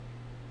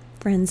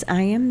Friends,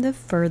 I am the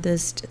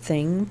furthest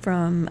thing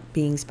from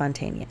being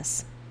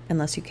spontaneous,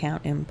 unless you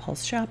count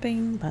impulse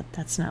shopping, but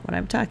that's not what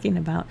I'm talking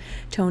about.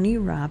 Tony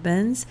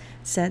Robbins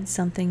said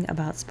something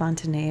about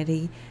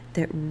spontaneity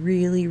that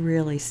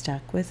really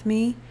stuck with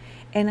me.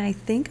 And I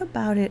think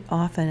about it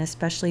often,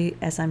 especially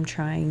as I'm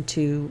trying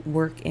to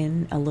work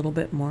in a little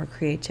bit more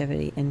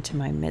creativity into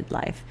my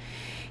midlife.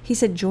 He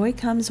said, joy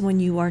comes when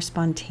you are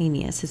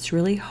spontaneous. It's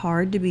really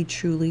hard to be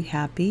truly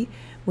happy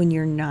when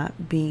you're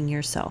not being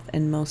yourself.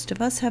 And most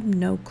of us have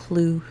no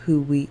clue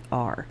who we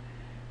are.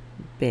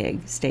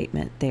 Big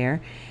statement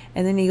there.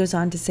 And then he goes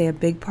on to say, a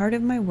big part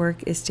of my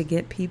work is to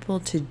get people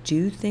to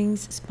do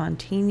things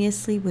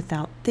spontaneously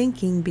without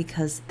thinking,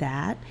 because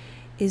that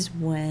is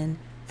when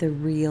the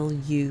real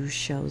you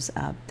shows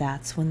up.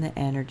 That's when the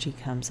energy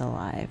comes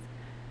alive.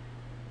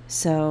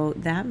 So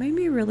that made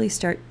me really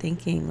start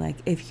thinking, like,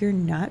 if you're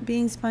not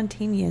being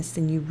spontaneous,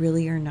 then you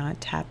really are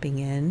not tapping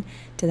in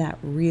to that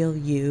real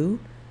you.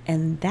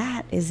 And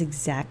that is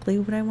exactly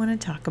what I want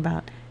to talk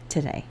about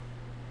today.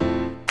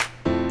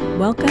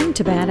 Welcome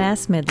to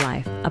Badass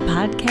Midlife, a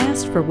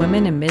podcast for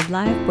women in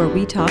midlife where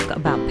we talk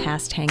about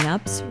past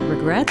hang-ups,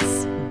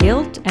 regrets,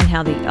 guilt, and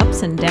how the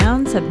ups and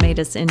downs have made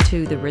us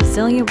into the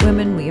resilient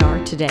women we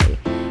are today.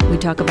 We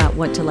talk about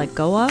what to let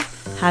go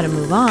of, how to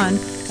move on,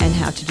 and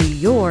how to do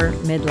your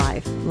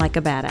midlife like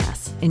a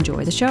badass.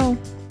 Enjoy the show.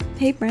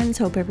 Hey friends,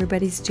 hope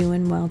everybody's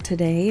doing well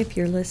today. If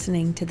you're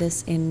listening to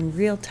this in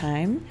real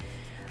time,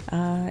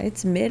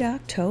 it's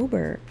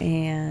mid-October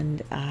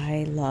and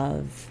I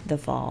love the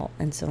fall,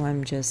 and so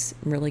I'm just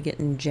really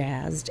getting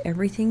jazzed.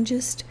 Everything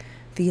just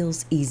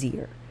feels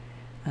easier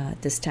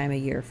this time of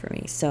year for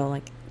me. So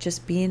like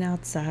just being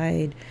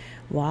outside,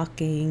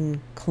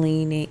 walking,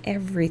 cleaning,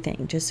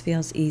 everything just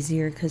feels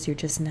easier because you're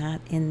just not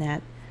in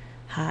that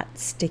hot,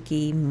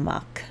 sticky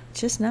muck.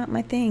 It's just not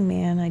my thing,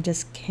 man. I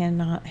just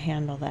cannot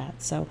handle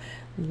that. So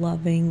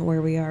loving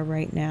where we are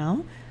right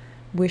now.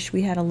 Wish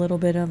we had a little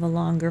bit of a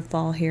longer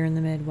fall here in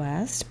the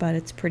Midwest, but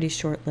it's pretty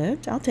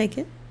short-lived. I'll take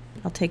it.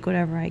 I'll take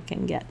whatever I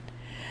can get.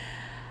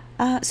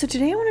 So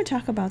today I want to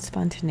talk about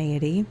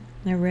spontaneity.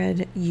 I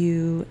read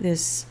you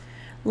this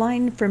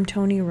line from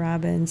Tony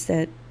Robbins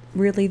that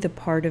really the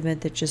part of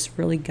it that just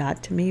really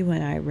got to me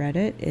when I read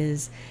it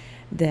is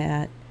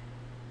that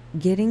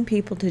getting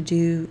people to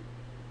do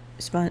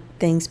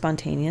things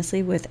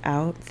spontaneously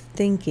without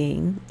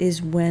thinking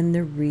is when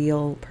the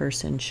real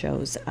person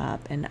shows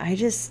up. And I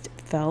just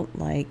felt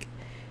like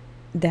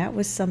that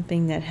was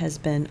something that has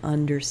been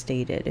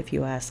understated, if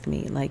you ask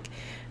me. Like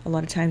a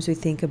lot of times we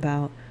think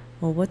about,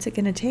 well, what's it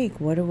going to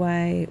take? What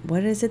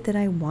is it that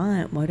I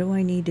want? What do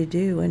I need to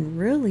do? And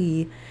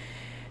really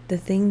the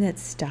thing that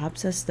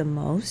stops us the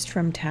most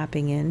from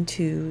tapping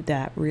into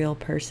that real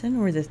person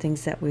or the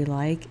things that we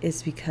like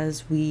is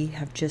because we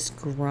have just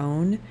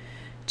grown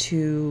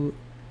to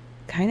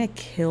kind of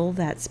kill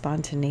that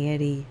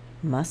spontaneity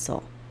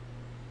muscle.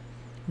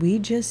 We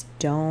just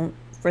don't,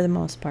 for the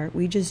most part,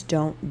 we just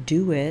don't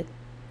do it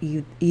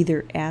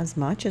either as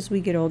much as we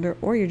get older,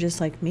 or you're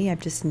just like me.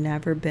 I've just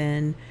never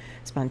been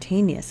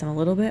spontaneous. I'm a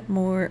little bit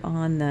more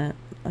on the,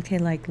 okay,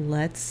 like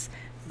let's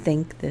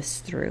think this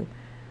through.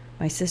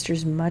 My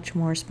sister's much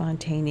more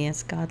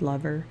spontaneous. God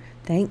love her.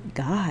 Thank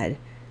God.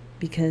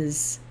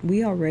 Because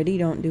we already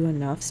don't do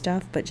enough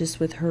stuff, but just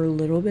with her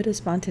little bit of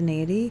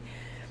spontaneity,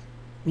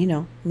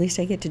 at least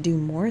I get to do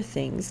more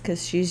things,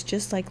 because she's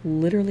just like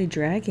literally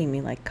dragging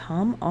me like,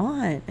 come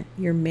on,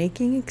 you're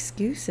making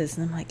excuses.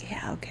 And I'm like,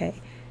 yeah,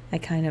 okay, I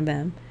kind of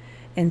am.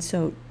 And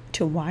so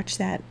to watch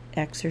that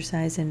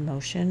exercise in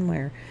motion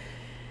where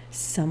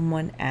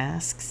someone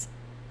asks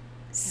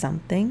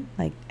something,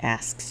 like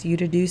asks you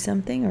to do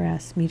something or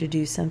asks me to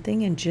do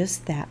something, and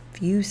just that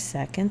few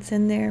seconds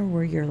in there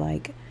where you're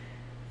like,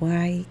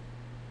 why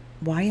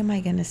am I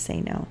going to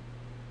say no?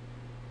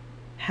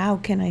 How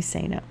can I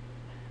say no?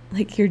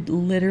 Like you're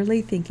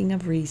literally thinking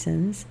of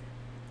reasons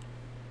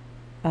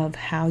of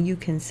how you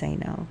can say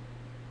no.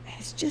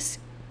 It's just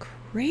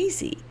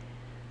crazy.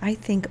 I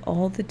think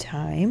all the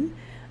time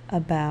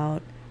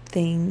about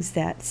things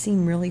that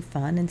seem really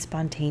fun and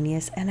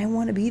spontaneous, and I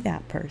want to be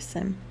that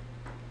person.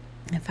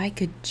 If I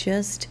could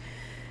just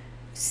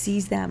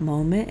seize that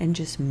moment and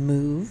just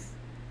move,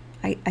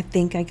 I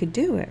think I could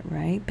do it,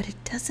 right? But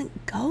it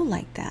doesn't go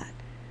like that.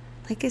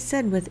 Like I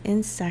said,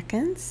 within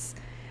seconds,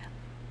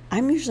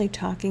 I'm usually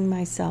talking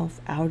myself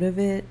out of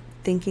it,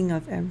 thinking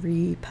of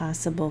every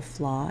possible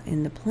flaw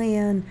in the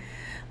plan,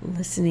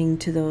 listening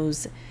to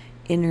those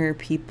inner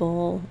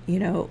people,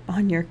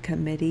 on your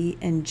committee,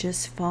 and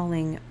just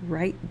falling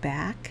right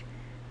back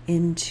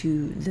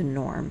into the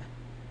norm,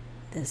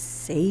 the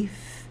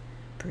safe,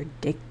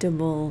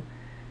 predictable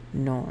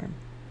norm.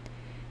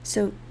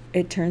 So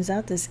it turns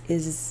out this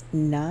is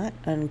not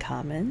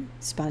uncommon.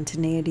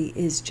 Spontaneity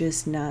is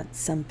just not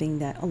something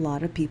that a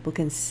lot of people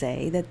can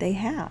say that they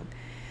have.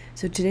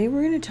 So today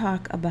we're going to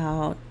talk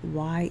about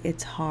why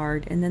it's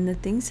hard, and then the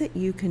things that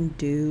you can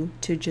do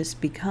to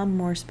just become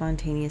more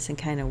spontaneous and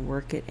kind of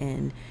work it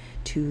in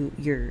to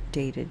your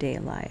day-to-day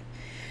life.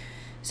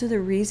 So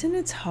the reason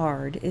it's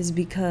hard is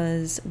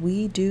because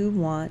we do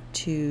want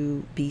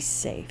to be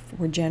safe.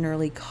 We're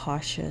generally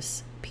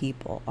cautious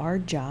people. Our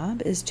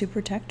job is to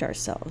protect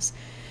ourselves.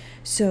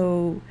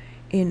 So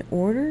in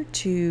order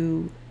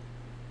to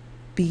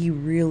be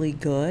really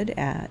good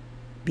at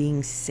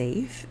being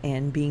safe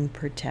and being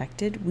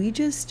protected, we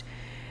just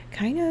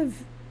kind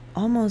of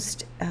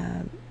almost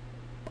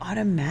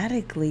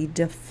automatically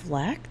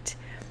deflect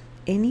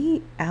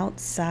any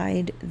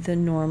outside the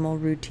normal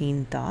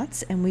routine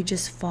thoughts, and we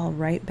just fall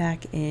right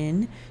back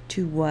in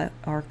to what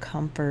our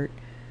comfort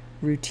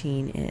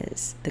routine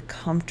is. The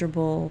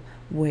comfortable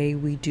way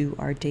we do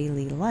our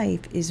daily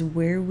life is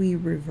where we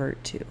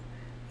revert to.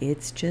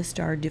 It's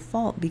just our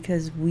default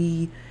because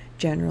we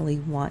generally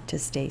want to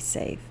stay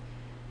safe.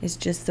 It's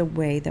just the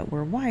way that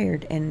we're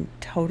wired, and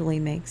totally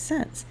makes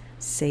sense.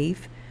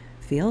 Safe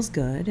feels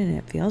good and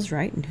it feels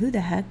right, and who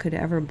the heck could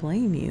ever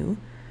blame you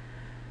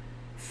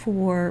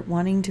for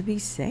wanting to be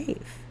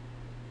safe?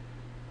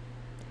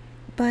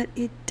 But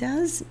it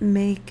does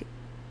make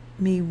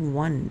me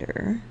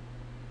wonder,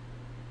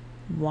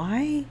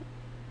 why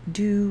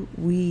do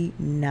we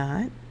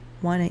not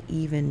want to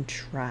even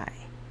try?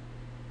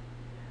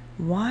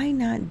 Why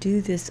not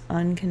do this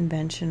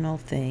unconventional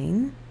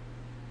thing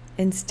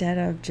instead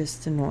of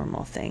just the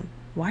normal thing?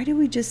 Why do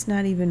we just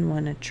not even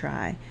want to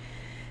try?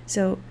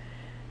 So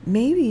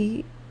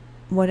maybe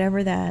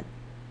whatever that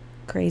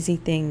crazy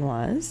thing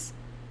was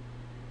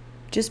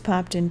just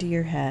popped into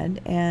your head,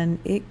 and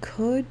it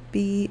could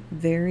be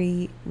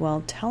very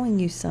well telling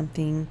you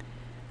something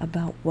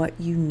about what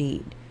you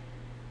need.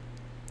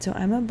 So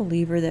I'm a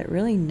believer that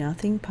really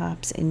nothing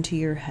pops into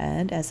your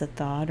head as a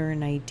thought or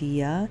an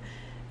idea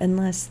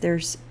unless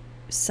there's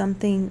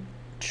something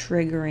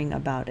triggering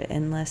about it,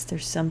 unless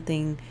there's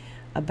something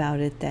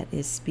about it that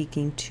is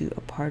speaking to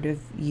a part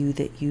of you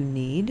that you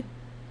need,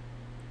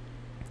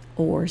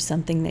 or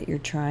something that you're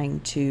trying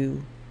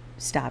to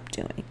stop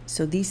doing.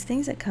 So these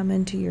things that come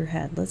into your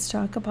head, let's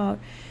talk about,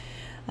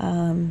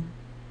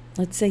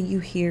 let's say you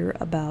hear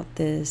about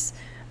this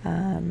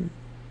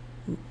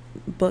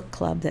book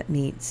club that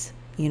meets,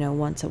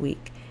 once a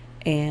week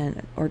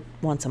or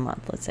once a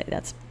month, let's say.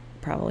 That's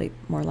probably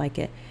more like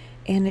it.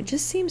 And it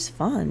just seems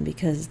fun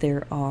because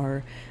there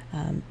are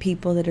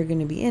people that are going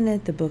to be in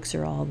it. The books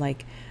are all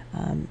like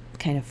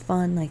kind of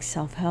fun, like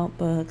self-help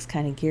books,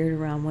 kind of geared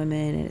around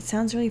women, and it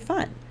sounds really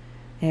fun.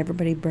 And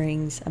everybody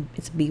brings,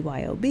 it's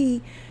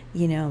BYOB,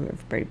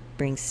 everybody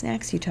brings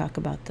snacks, you talk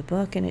about the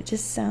book, and it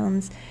just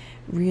sounds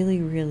really,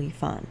 really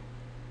fun.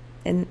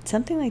 And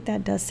something like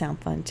that does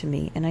sound fun to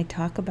me, and I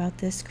talk about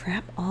this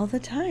crap all the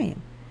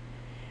time.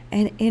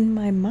 And in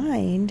my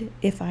mind,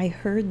 if I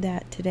heard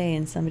that today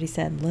and somebody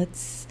said,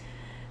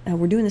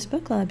 we're doing this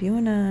book club, you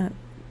wanna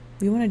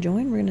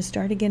join? We're gonna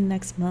start again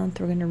next month.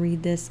 We're gonna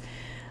read this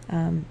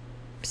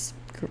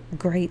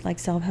great like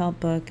self-help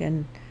book,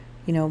 and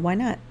why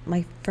not?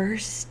 My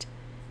first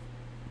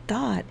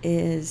thought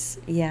is,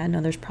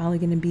 there's probably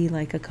going to be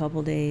like a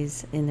couple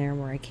days in there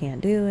where I can't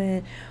do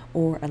it,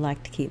 or I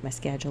like to keep my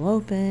schedule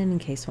open in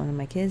case one of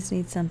my kids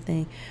needs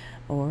something,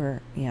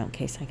 or, in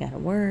case I got to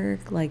work,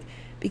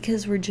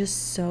 because we're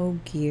just so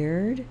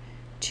geared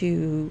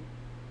to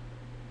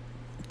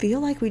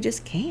feel like we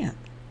just can't.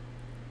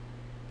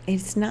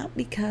 It's not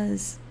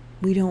because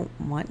we don't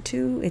want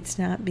to. It's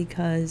not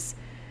because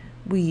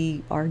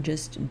we are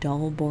just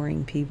dull,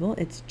 boring people.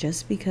 It's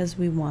just because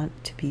we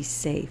want to be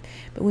safe.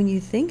 But when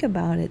you think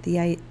about it,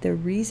 the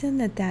reason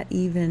that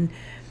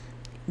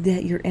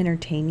you're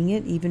entertaining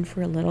it even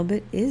for a little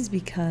bit is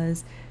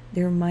because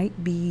there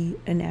might be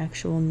an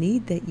actual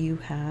need that you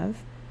have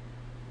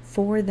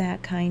for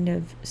that kind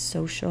of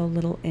social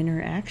little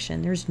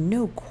interaction. There's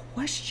no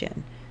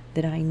question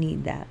that I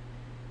need that.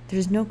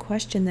 There's no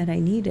question that I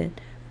need it,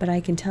 but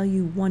I can tell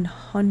you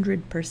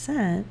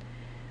 100%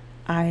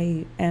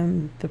 I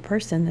am the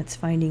person that's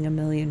finding a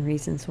million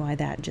reasons why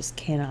that just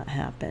cannot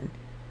happen.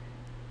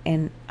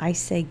 And I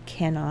say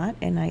cannot,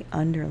 and I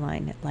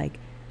underline it. Like,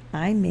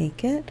 I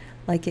make it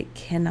like it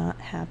cannot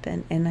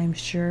happen. And I'm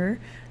sure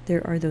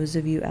there are those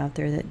of you out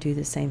there that do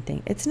the same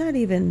thing. It's not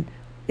even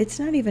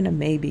a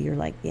maybe. You're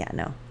like,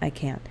 no, I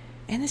can't.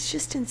 And it's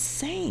just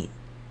insane.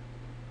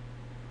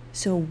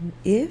 So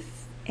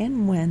if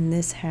and when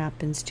this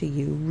happens to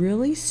you,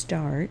 really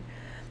start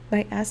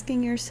by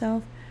asking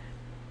yourself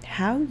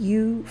how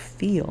you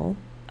feel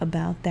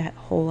about that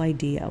whole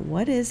idea.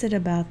 What is it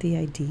about the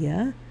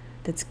idea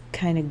that's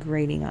kind of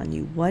grating on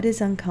you? What is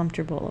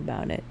uncomfortable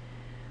about it?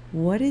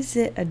 What is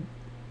it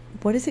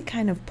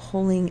kind of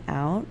pulling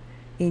out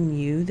in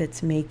you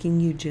that's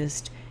making you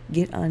just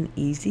get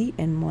uneasy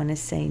and want to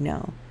say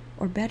no?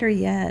 Or better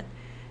yet,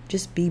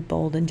 just be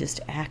bold and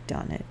just act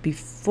on it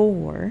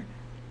before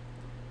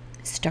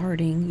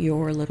starting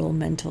your little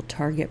mental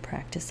target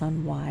practice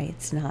on why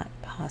it's not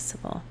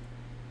possible.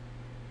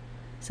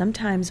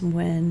 Sometimes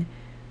when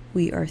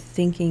we are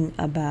thinking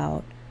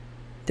about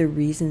the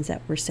reasons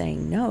that we're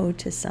saying no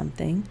to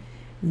something,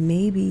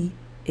 maybe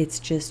it's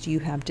just you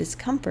have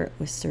discomfort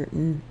with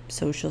certain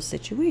social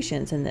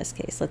situations. In this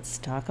case, let's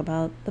talk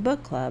about the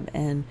book club.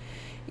 And,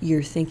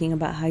 you're thinking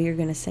about how you're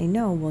going to say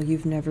no. Well,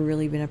 you've never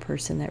really been a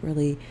person that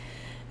really,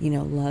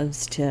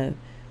 loves to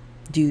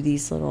do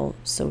these little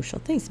social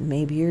things.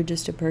 Maybe you're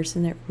just a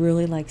person that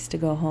really likes to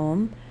go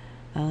home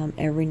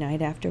every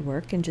night after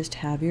work and just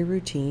have your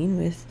routine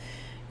with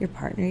your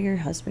partner, your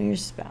husband, your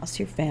spouse,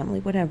 your family,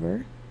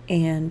 whatever.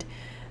 And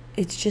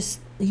it's just,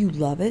 you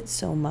love it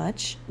so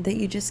much that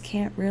you just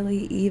can't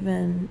really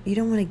even, you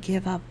don't want to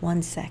give up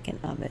 1 second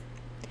of it.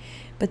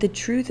 But the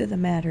truth of the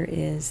matter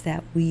is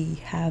that we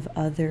have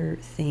other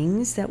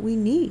things that we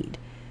need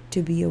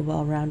to be a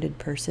well-rounded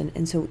person.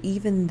 And so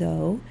even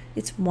though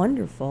it's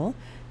wonderful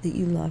that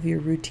you love your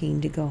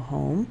routine to go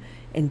home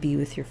and be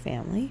with your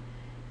family,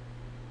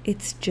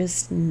 it's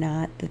just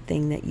not the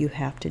thing that you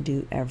have to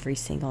do every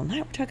single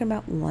night. We're talking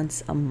about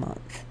once a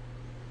month.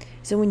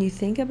 So when you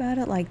think about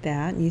it like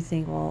that and you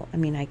think, well,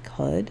 I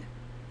could,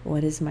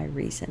 what is my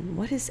reason?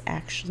 What is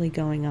actually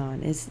going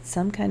on? Is it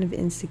some kind of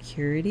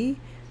insecurity?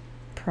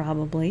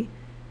 Probably.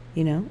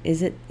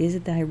 Is it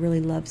that I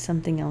really love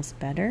something else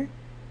better?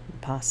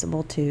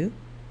 Possible too,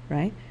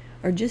 right?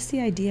 Or just the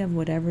idea of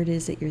whatever it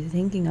is that you're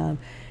thinking of,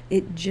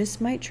 it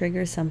just might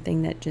trigger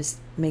something that just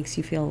makes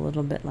you feel a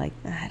little bit like,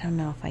 I don't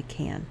know if I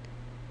can.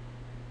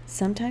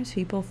 Sometimes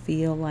people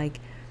feel like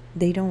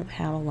they don't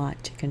have a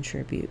lot to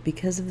contribute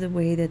because of the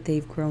way that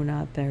they've grown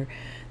up or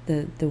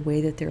the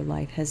way that their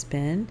life has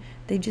been.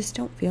 They just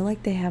don't feel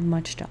like they have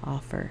much to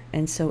offer.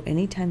 And so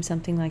anytime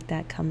something like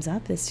that comes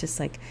up, it's just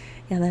like,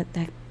 yeah,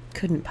 that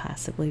couldn't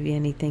possibly be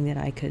anything that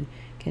I could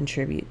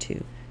contribute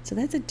to. So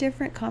that's a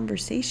different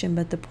conversation.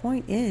 But the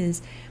point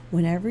is,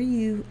 whenever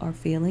you are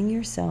feeling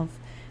yourself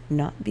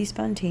not be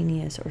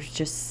spontaneous or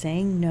just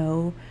saying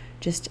no,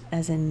 just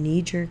as a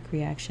knee-jerk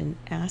reaction,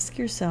 ask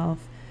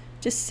yourself,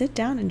 just sit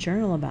down and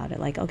journal about it.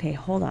 Like, okay,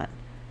 hold on.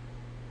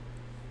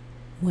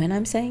 When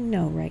I'm saying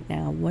no right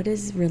now, what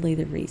is really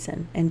the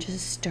reason? And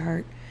just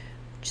start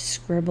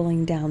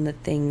scribbling down the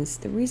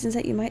reasons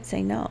that you might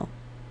say no.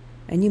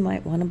 And you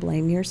might want to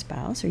blame your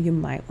spouse, or you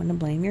might want to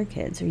blame your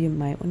kids, or you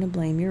might want to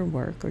blame your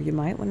work, or you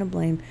might want to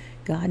blame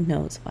God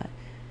knows what.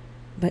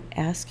 But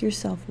ask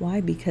yourself why,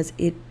 because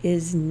it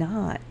is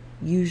not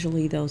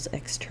usually those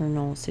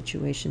external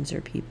situations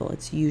or people.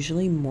 It's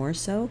usually more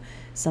so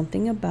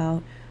something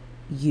about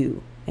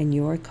you and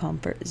your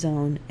comfort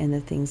zone and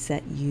the things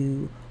that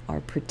you are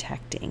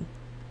protecting.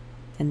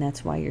 And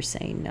that's why you're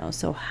saying no.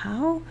 So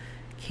how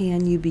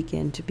can you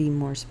begin to be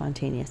more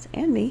spontaneous?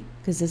 And me,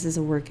 because this is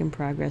a work in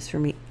progress for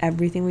me.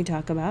 Everything we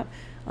talk about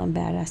on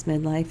Badass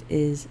Midlife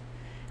is,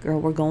 girl,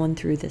 we're going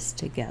through this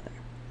together.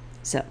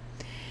 So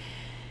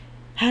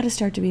how to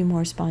start to be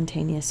more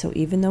spontaneous. So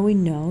even though we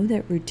know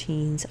that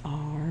routines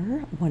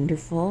are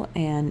wonderful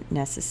and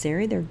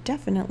necessary, they're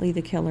definitely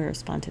the killer of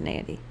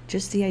spontaneity.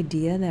 Just the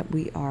idea that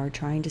we are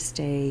trying to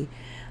stay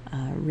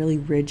really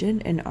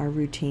rigid in our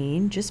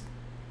routine, just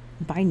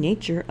by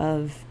nature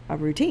of a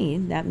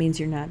routine, that means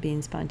you're not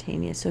being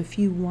spontaneous. So if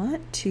you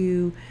want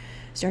to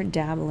start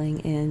dabbling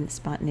in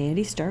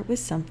spontaneity, start with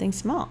something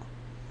small.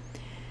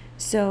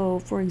 So,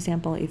 for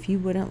example, if you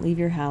wouldn't leave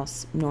your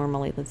house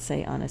normally, let's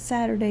say on a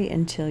Saturday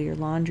until your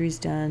laundry's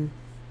done,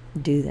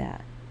 do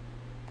that.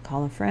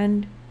 Call a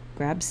friend,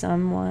 grab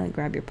someone,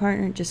 grab your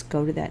partner, just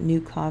go to that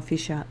new coffee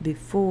shop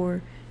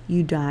before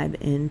you dive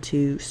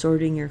into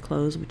sorting your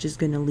clothes, which is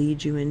going to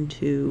lead you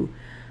into,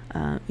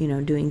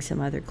 doing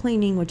some other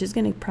cleaning, which is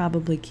going to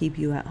probably keep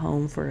you at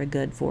home for a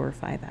good 4 or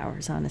 5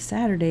 hours on a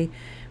Saturday,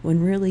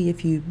 when really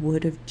if you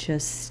would have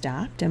just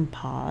stopped and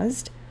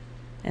paused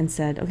and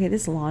said, okay,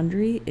 this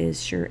laundry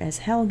is sure as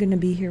hell going to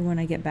be here when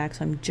I get back,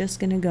 so I'm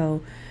just going to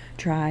go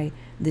try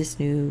this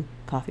new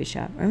coffee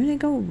shop. I'm going to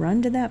go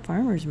run to that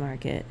farmer's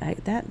market.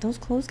 Those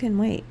clothes can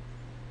wait.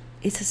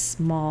 It's a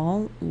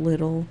small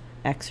little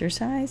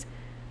exercise,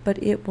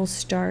 but it will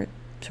start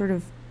sort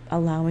of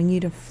allowing you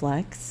to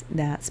flex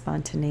that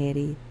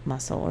spontaneity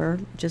muscle. Or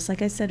just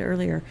like I said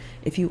earlier,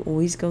 if you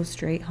always go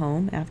straight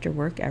home after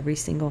work every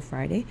single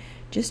Friday,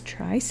 just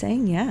try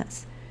saying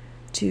yes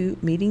to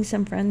meeting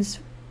some friends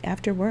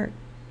after work,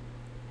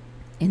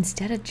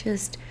 instead of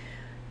just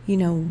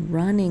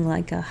running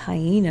like a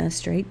hyena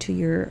straight to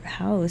your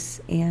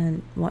house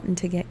and wanting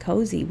to get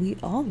cozy. We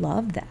all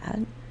love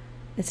that.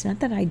 It's not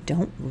that I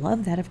don't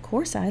love that. Of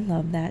course I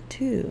love that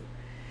too.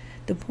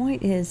 The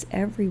point is,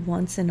 every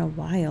once in a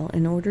while,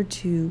 in order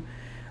to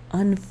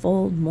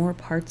unfold more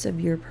parts of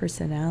your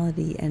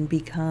personality and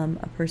become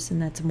a person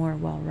that's more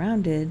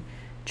well-rounded,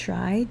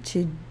 try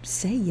to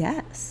say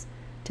yes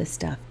to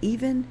stuff,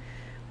 even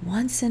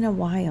once in a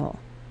while.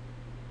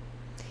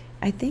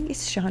 I think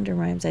it's Shonda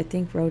Rhimes,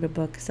 wrote a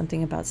book,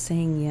 something about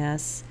saying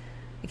yes.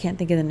 I can't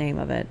think of the name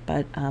of it,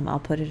 but I'll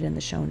put it in the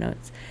show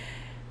notes.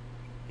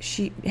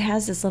 She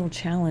has this little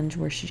challenge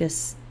where she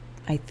just,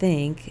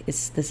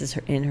 this is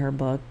in her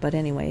book, but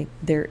anyway,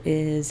 there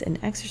is an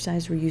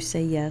exercise where you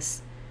say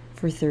yes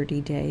for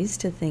 30 days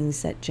to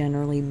things that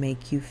generally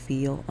make you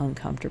feel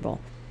uncomfortable.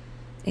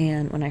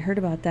 And when I heard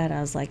about that,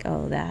 I was like,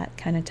 oh, that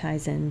kind of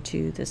ties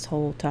into this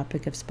whole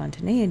topic of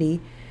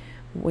spontaneity,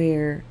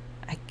 where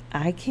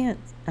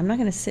I'm not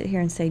going to sit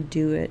here and say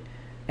do it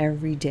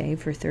every day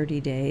for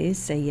 30 days,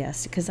 say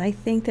yes, because I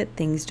think that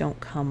things don't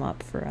come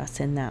up for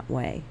us in that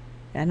way.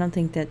 I don't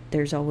think that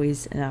there's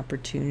always an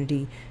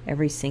opportunity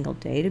every single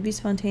day to be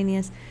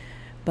spontaneous,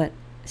 but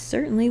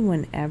certainly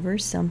whenever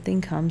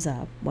something comes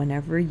up,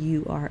 whenever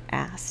you are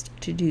asked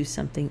to do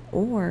something,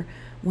 or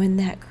when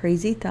that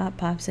crazy thought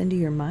pops into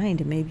your mind,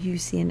 and maybe you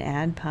see an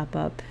ad pop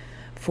up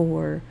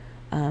for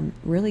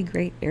really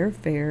great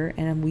airfare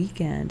and a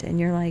weekend, and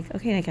you're like,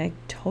 okay, like I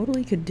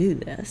totally could do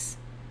this.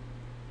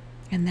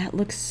 And that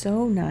looks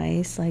so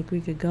nice. Like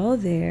we could go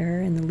there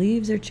and the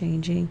leaves are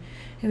changing.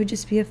 It would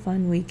just be a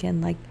fun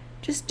weekend. Like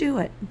just do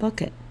it, book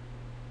it.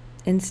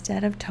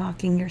 Instead of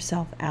talking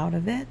yourself out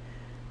of it,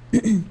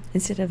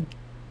 instead of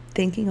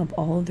thinking of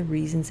all of the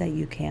reasons that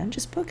you can,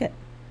 just book it.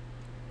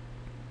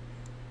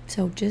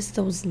 So just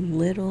those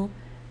little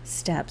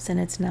steps, and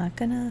it's not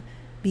going to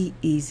be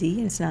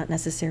easy. It's not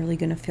necessarily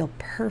going to feel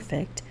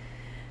perfect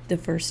the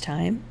first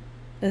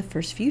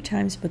few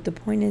times, but the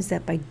point is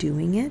that by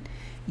doing it,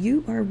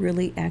 you are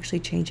really actually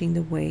changing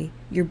the way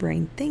your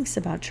brain thinks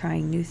about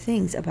trying new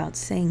things, about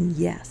saying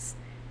yes,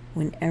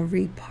 when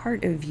every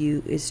part of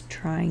you is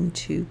trying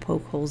to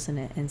poke holes in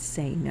it and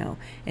say no.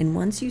 And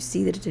once you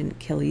see that it didn't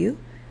kill you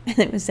and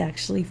it was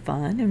actually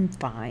fun and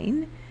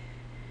fine,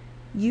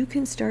 you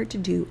can start to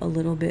do a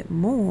little bit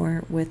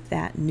more with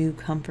that new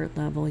comfort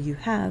level you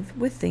have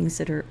with things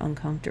that are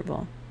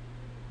uncomfortable.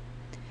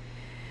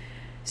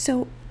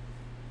 So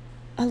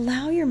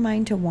allow your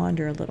mind to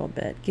wander a little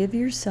bit. Give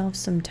yourself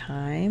some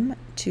time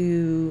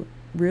to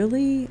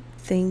really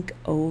think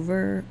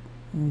over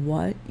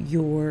what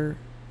your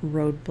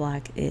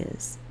roadblock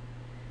is.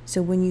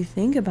 So when you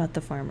think about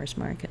the farmer's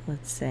market,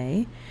 let's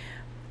say,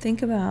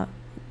 think about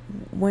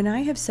when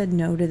I have said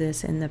no to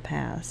this in the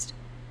past,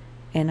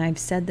 and I've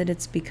said that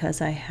it's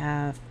because I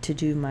have to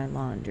do my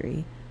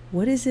laundry.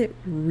 What is it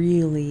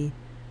really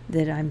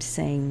that I'm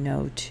saying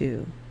no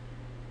to?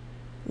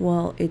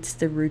 Well, it's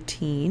the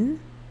routine.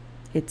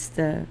 It's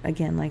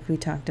again, like we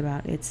talked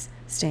about, it's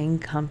staying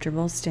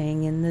comfortable,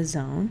 staying in the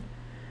zone.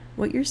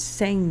 What you're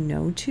saying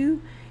no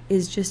to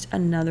is just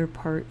another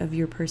part of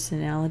your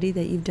personality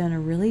that you've done a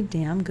really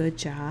damn good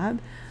job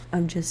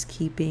of just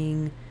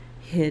keeping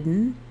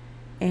hidden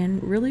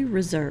and really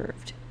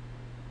reserved.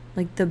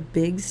 Like the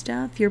big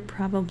stuff, you're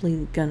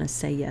probably gonna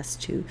say yes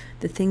to.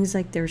 The things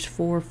like there's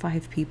 4 or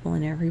 5 people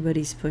and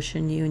everybody's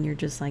pushing you and you're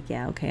just like,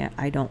 yeah, okay,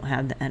 I don't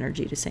have the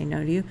energy to say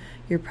no to you.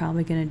 You're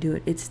probably gonna do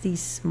it. It's these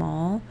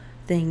small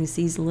things,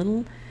 these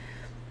little,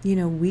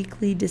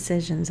 weekly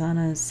decisions on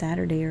a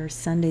Saturday or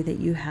Sunday that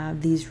you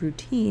have, these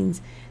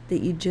routines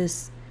that you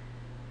just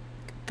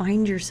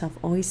find yourself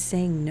always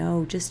saying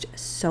no just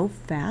so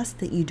fast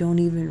that you don't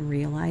even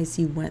realize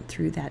you went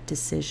through that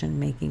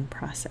decision-making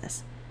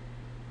process.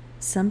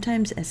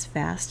 Sometimes as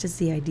fast as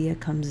the idea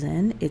comes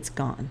in, it's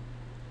gone.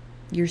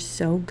 You're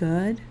so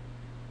good,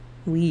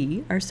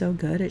 we are so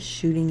good at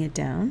shooting it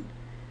down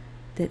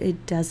that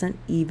it doesn't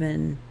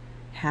even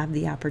have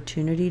the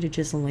opportunity to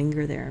just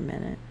linger there a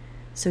minute.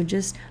 So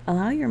just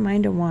allow your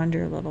mind to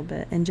wander a little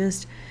bit and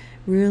just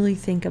really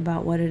think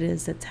about what it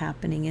is that's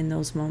happening in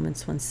those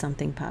moments when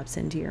something pops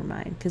into your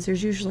mind, because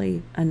there's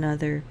usually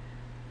another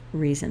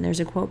reason. There's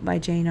a quote by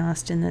Jane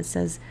Austen that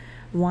says,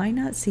 "Why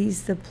not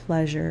seize the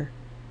pleasure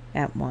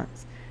at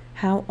once?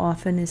 How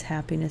often is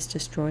happiness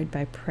destroyed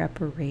by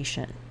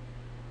preparation?"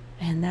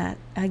 And that,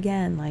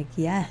 again, like,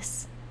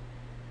 yes.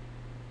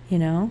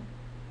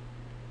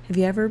 Have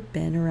you ever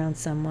been around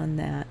someone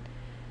that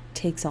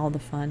takes all the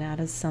fun out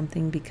of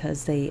something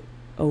because they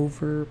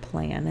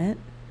over-plan it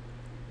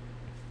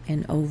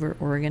and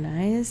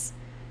over-organize?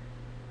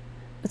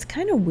 What's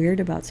kind of weird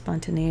about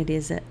spontaneity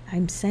is that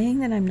I'm saying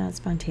that I'm not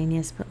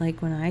spontaneous, but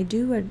like when I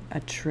do a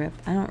trip,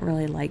 I don't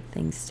really like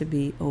things to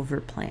be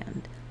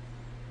over-planned.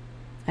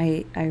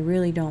 I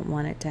really don't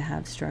want it to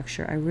have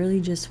structure. I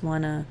really just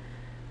want to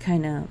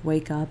kind of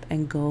wake up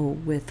and go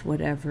with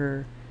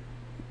whatever,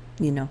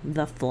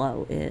 the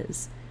flow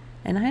is.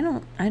 And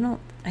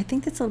I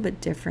think it's a little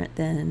bit different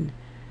than,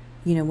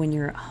 when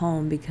you're at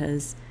home,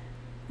 because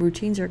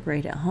routines are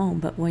great at home,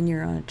 but when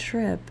you're on a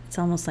trip, it's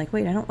almost like,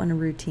 wait, I don't want a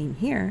routine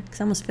here, because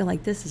I almost feel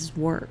like this is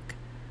work,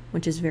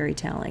 which is very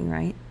telling,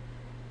 right?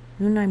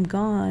 When I'm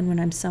gone, when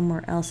I'm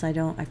somewhere else, I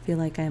feel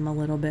like I'm a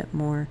little bit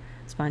more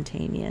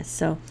spontaneous.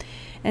 So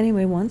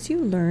anyway, once you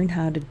learn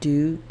how to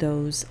do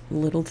those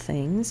little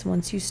things,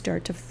 once you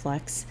start to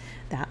flex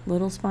that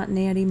little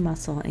spontaneity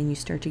muscle and you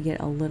start to get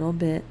a little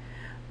bit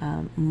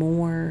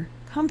more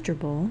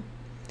comfortable,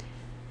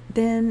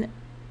 then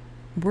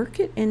work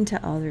it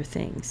into other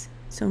things.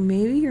 So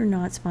maybe you're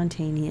not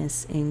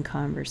spontaneous in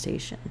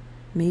conversation.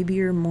 Maybe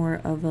you're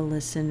more of a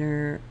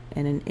listener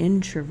and an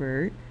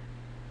introvert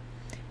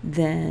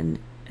than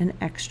an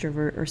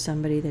extrovert or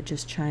somebody that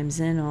just chimes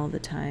in all the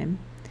time.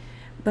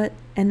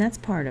 And that's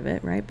part of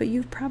it, right? But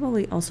you've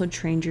probably also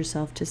trained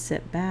yourself to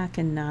sit back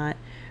and not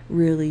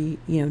really,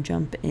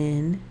 jump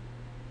in,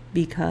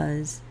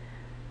 because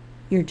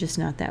you're just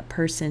not that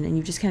person, and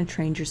you've just kind of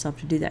trained yourself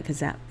to do that because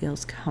that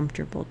feels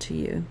comfortable to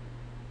you.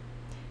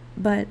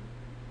 But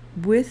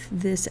with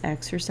this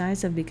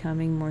exercise of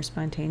becoming more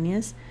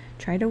spontaneous,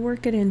 try to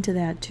work it into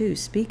that too.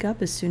 Speak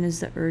up as soon as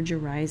the urge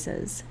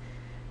arises.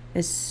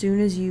 As soon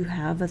as you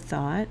have a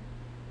thought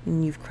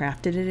and you've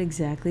crafted it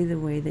exactly the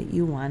way that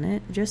you want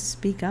it, just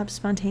speak up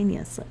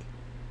spontaneously.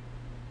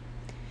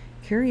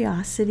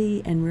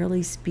 Curiosity and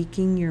really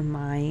speaking your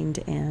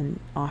mind and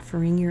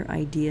offering your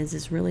ideas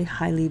is really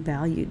highly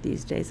valued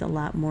these days, a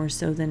lot more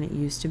so than it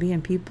used to be.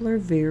 And people are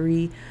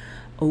very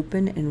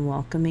open and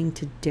welcoming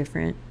to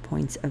different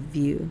points of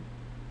view.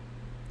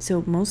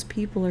 So most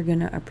people are going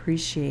to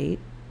appreciate,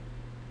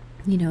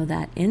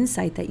 that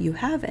insight that you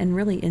have and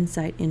really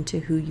insight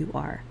into who you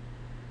are.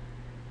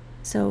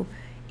 So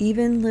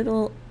even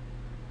little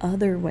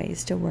other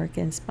ways to work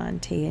in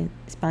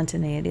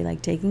spontaneity,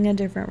 like taking a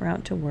different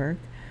route to work,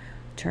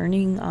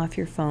 turning off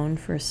your phone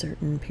for a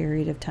certain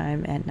period of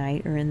time at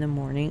night or in the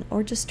morning,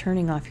 or just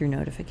turning off your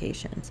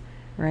notifications,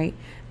 right?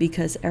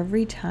 Because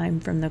every time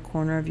from the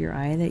corner of your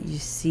eye that you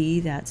see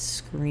that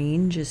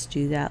screen just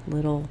do that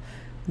little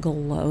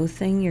glow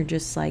thing, you're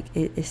just like,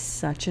 it is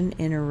such an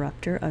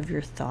interrupter of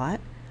your thought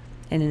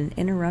and an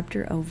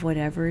interrupter of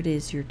whatever it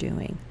is you're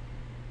doing.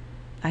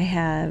 I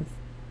had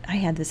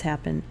this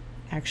happen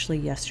actually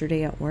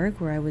yesterday at work,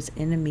 where I was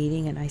in a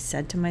meeting and I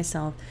said to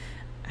myself,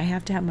 I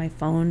have to have my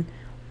phone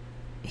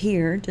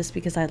here just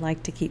because I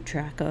like to keep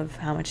track of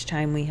how much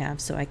time we have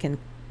so I can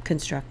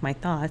construct my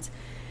thoughts.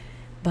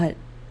 But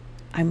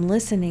I'm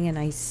listening and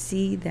I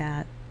see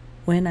that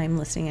when I'm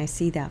listening, I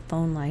see that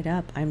phone light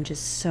up. I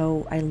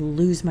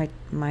lose my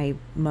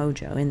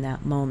mojo in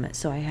that moment.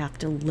 So I have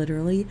to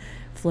literally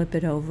flip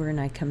it over, and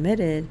I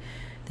committed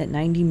that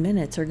 90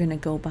 minutes are going to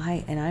go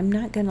by and I'm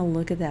not going to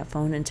look at that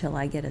phone until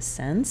I get a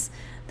sense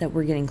that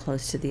we're getting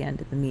close to the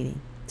end of the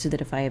meeting, so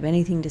that if I have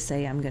anything to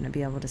say, I'm going to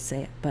be able to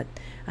say it. But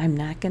I'm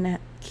not going to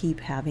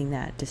keep having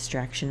that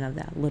distraction of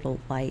that little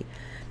light.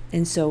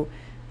 And so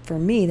for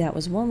me, that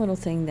was one little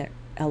thing that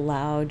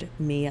allowed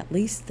me, at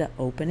least the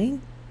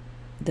opening,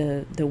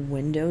 the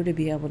window to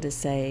be able to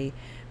say,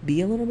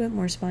 be a little bit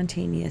more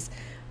spontaneous.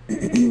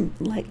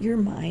 Let your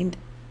mind,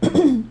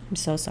 I'm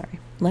so sorry,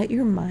 let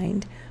your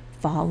mind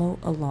follow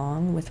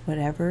along with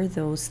whatever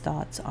those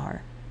thoughts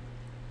are.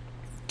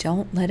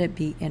 Don't let it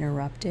be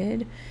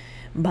interrupted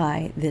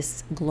by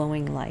this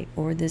glowing light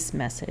or this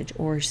message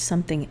or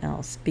something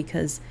else,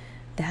 because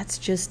that's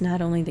just not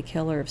only the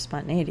killer of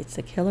spontaneity, it's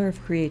the killer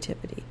of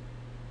creativity.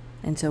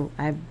 And so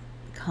I've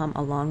come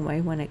a long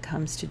way when it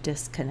comes to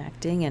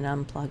disconnecting and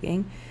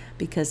unplugging,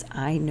 because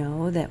I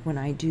know that when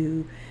I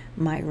do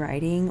my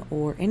writing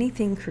or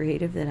anything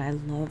creative that I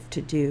love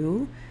to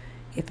do,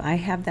 if I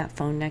have that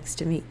phone next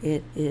to me,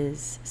 it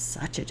is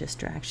such a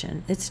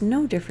distraction. It's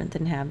no different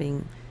than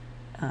having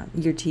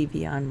your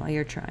TV on while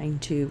you're trying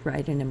to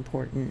write an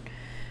important,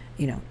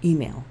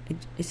 email.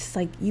 It's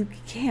like you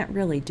can't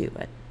really do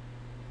it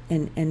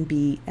and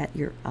be at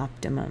your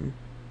optimum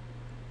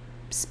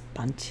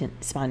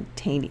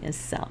spontaneous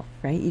self,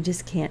 right? You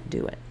just can't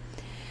do it.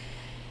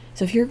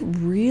 So if you're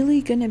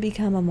really going to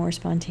become a more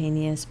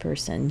spontaneous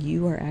person,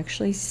 you are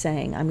actually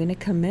saying, I'm going to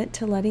commit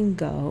to letting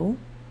go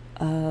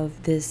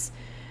of this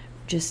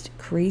just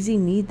crazy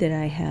need that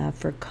I have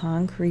for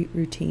concrete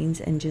routines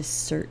and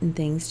just certain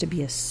things to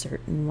be a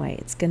certain way.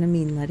 It's going to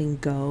mean letting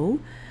go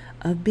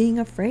of being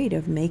afraid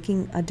of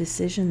making a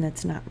decision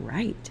that's not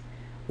right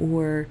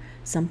or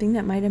something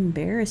that might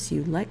embarrass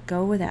you. Let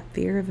go of that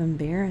fear of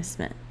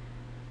embarrassment.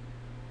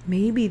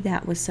 Maybe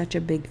that was such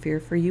a big fear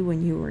for you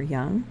when you were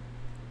young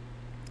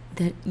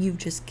that you've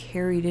just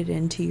carried it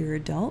into your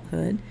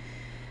adulthood.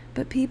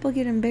 But people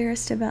get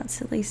embarrassed about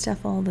silly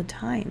stuff all the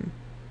time.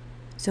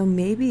 So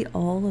maybe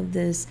all of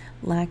this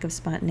lack of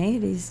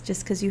spontaneity is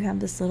just because you have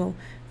this little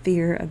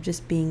fear of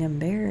just being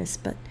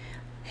embarrassed. But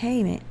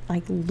hey, man,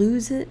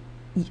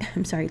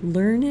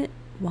 learn it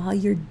while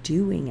you're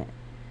doing it.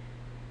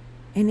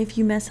 And if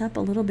you mess up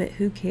a little bit,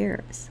 who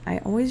cares? I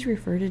always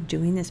refer to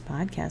doing this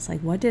podcast like,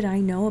 what did I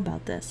know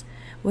about this?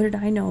 What did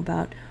I know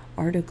about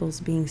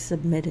articles being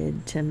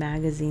submitted to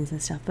magazines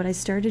and stuff? But I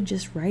started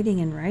just writing,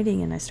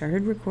 and I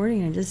started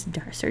recording, and I just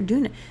started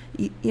doing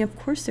it. Of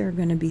course, there are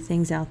going to be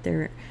things out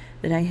there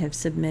that I have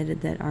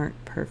submitted that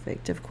aren't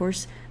perfect. Of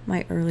course,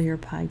 my earlier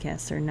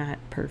podcasts are not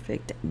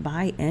perfect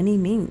by any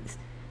means.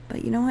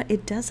 But you know what?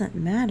 It doesn't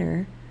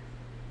matter,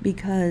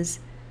 because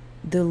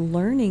the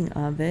learning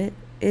of it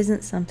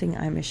isn't something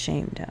I'm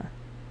ashamed of.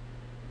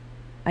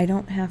 I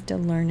don't have to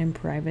learn in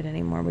private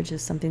anymore, which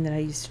is something that I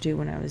used to do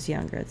when I was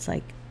younger. It's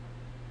like,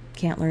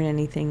 can't learn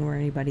anything where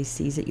anybody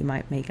sees it. You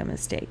might make a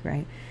mistake,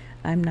 right?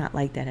 I'm not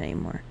like that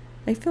anymore.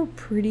 I feel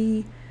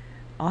pretty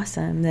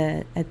awesome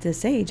that at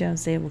this age I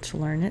was able to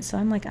learn it. So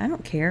I'm like, I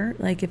don't care.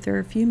 Like, if there are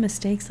a few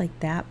mistakes, like,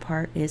 that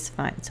part is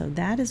fine. So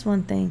that is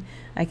one thing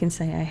I can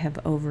say I have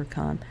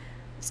overcome.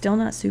 Still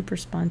not super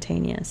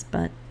spontaneous,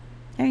 but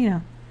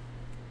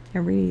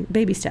every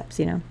baby steps,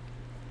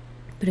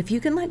 But if you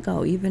can let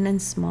go, even in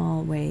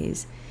small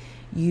ways,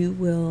 you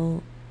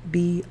will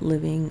be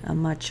living a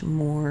much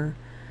more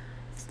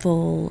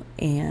full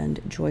and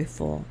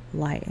joyful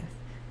life.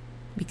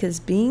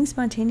 Because being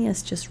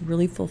spontaneous just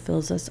really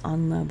fulfills us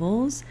on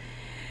levels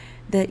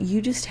that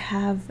you just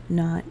have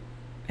not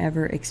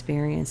ever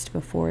experienced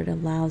before. It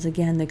allows,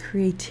 again, the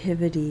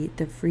creativity,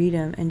 the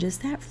freedom, and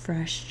just that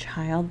fresh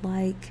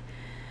childlike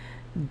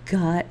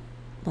gut,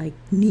 like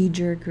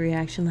knee-jerk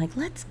reaction, like,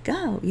 let's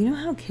go. You know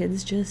how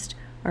kids just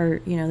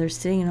are, they're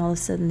sitting and all of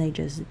a sudden they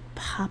just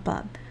pop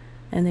up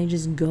and they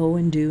just go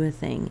and do a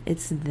thing.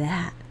 It's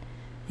that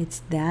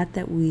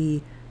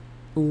we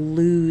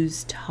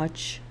lose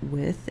touch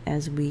with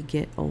as we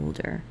get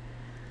older.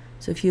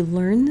 So if you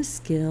learn the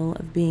skill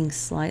of being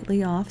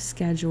slightly off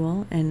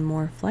schedule and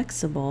more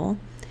flexible,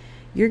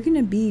 you're going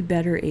to be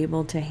better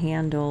able to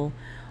handle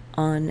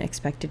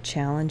unexpected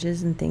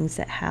challenges and things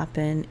that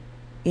happen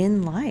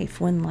in life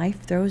when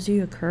life throws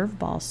you a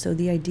curveball. So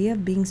the idea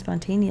of being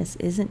spontaneous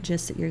isn't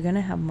just that you're going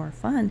to have more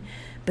fun,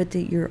 but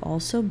that you're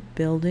also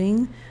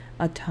building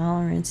a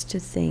tolerance to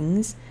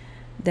things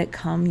that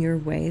come your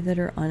way that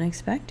are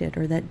unexpected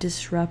or that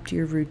disrupt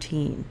your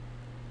routine,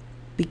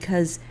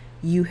 because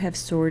you have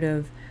sort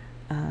of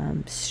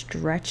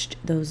stretched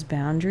those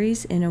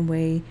boundaries in a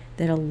way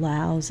that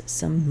allows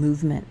some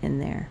movement in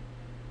there.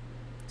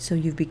 So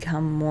you've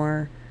become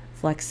more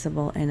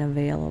flexible and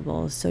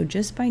available. So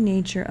just by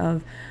nature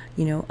of,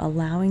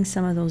 allowing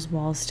some of those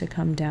walls to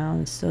come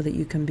down so that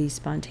you can be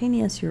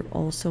spontaneous, you're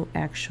also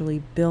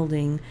actually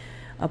building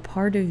a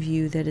part of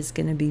you that is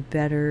going to be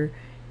better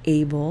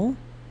able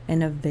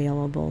and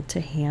available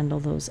to handle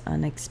those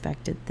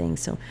unexpected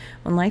things. So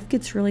when life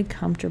gets really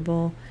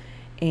comfortable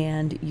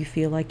and you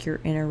feel like you're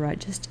in a rut,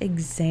 just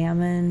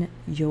examine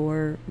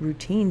your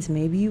routines.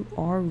 Maybe you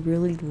are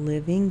really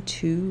living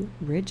too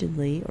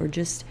rigidly or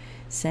just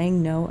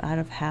saying no out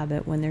of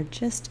habit when there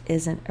just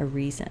isn't a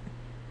reason.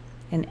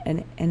 And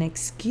an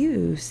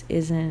excuse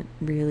isn't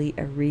really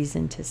a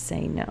reason to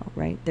say no,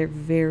 right? They're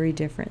very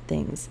different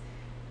things.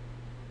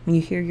 When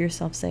you hear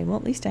yourself say, well,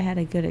 at least I had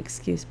a good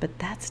excuse, but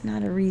that's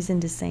not a reason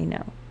to say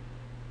no.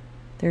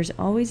 There's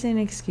always an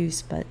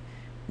excuse, but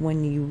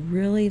when you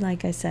really,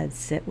 like I said,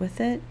 sit with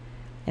it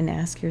and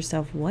ask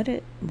yourself, what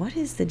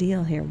is the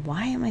deal here?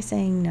 Why am I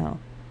saying no?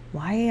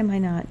 Why am I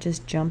not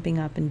just jumping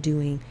up and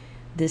doing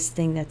this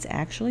thing that's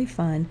actually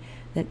fun,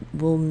 that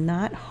will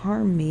not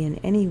harm me in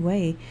any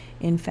way,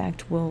 in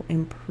fact will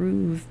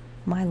improve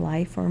my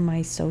life or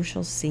my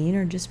social scene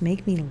or just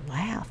make me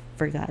laugh,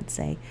 for God's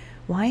sake?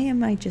 Why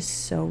am I just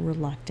so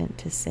reluctant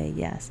to say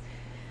yes?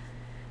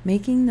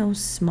 Making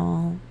those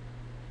small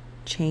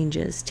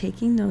changes,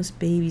 taking those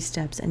baby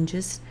steps and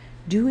just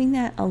doing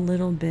that a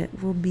little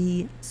bit will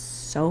be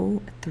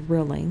so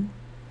thrilling.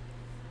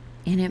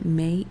 And it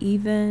may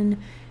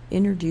even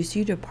introduce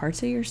you to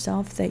parts of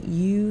yourself that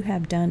you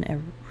have done a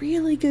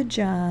really good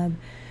job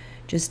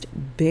just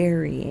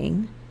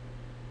burying,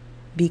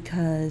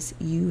 because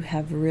you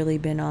have really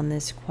been on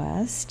this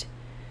quest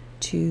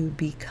to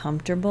be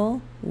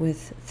comfortable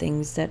with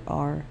things that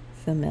are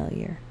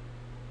familiar.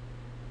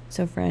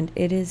 So friend,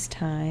 it is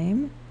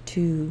time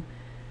to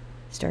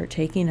start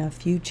taking a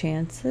few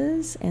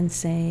chances and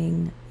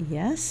saying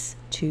yes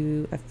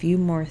to a few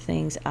more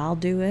things. I'll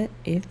do it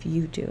if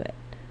you do it.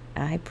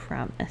 I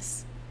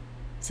promise.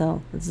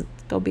 So let's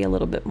go be a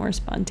little bit more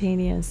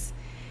spontaneous.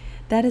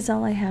 That is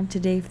all I have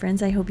today,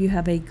 friends. I hope you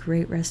have a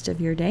great rest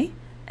of your day,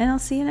 and I'll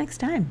see you next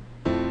time.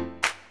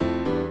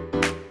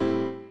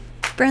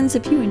 Friends,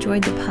 if you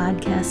enjoyed the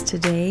podcast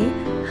today,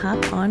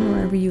 hop on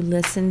wherever you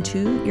listen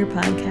to your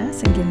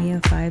podcast and give me a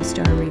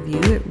 5-star review.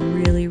 It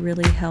really,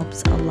 really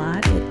helps a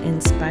lot. It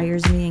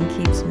inspires me and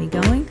keeps me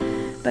going,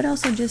 but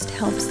also just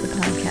helps the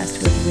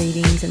podcast with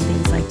ratings and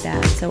things like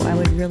that. So I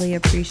would really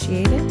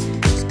appreciate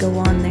it. Just go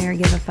on there,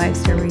 give a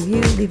 5-star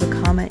review, leave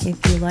a comment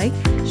if you like,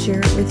 share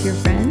it with your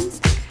friends,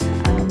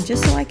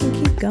 just so I can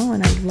keep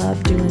going. I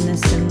love doing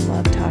this and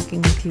love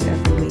talking with you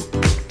every week.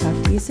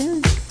 Talk to you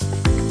soon.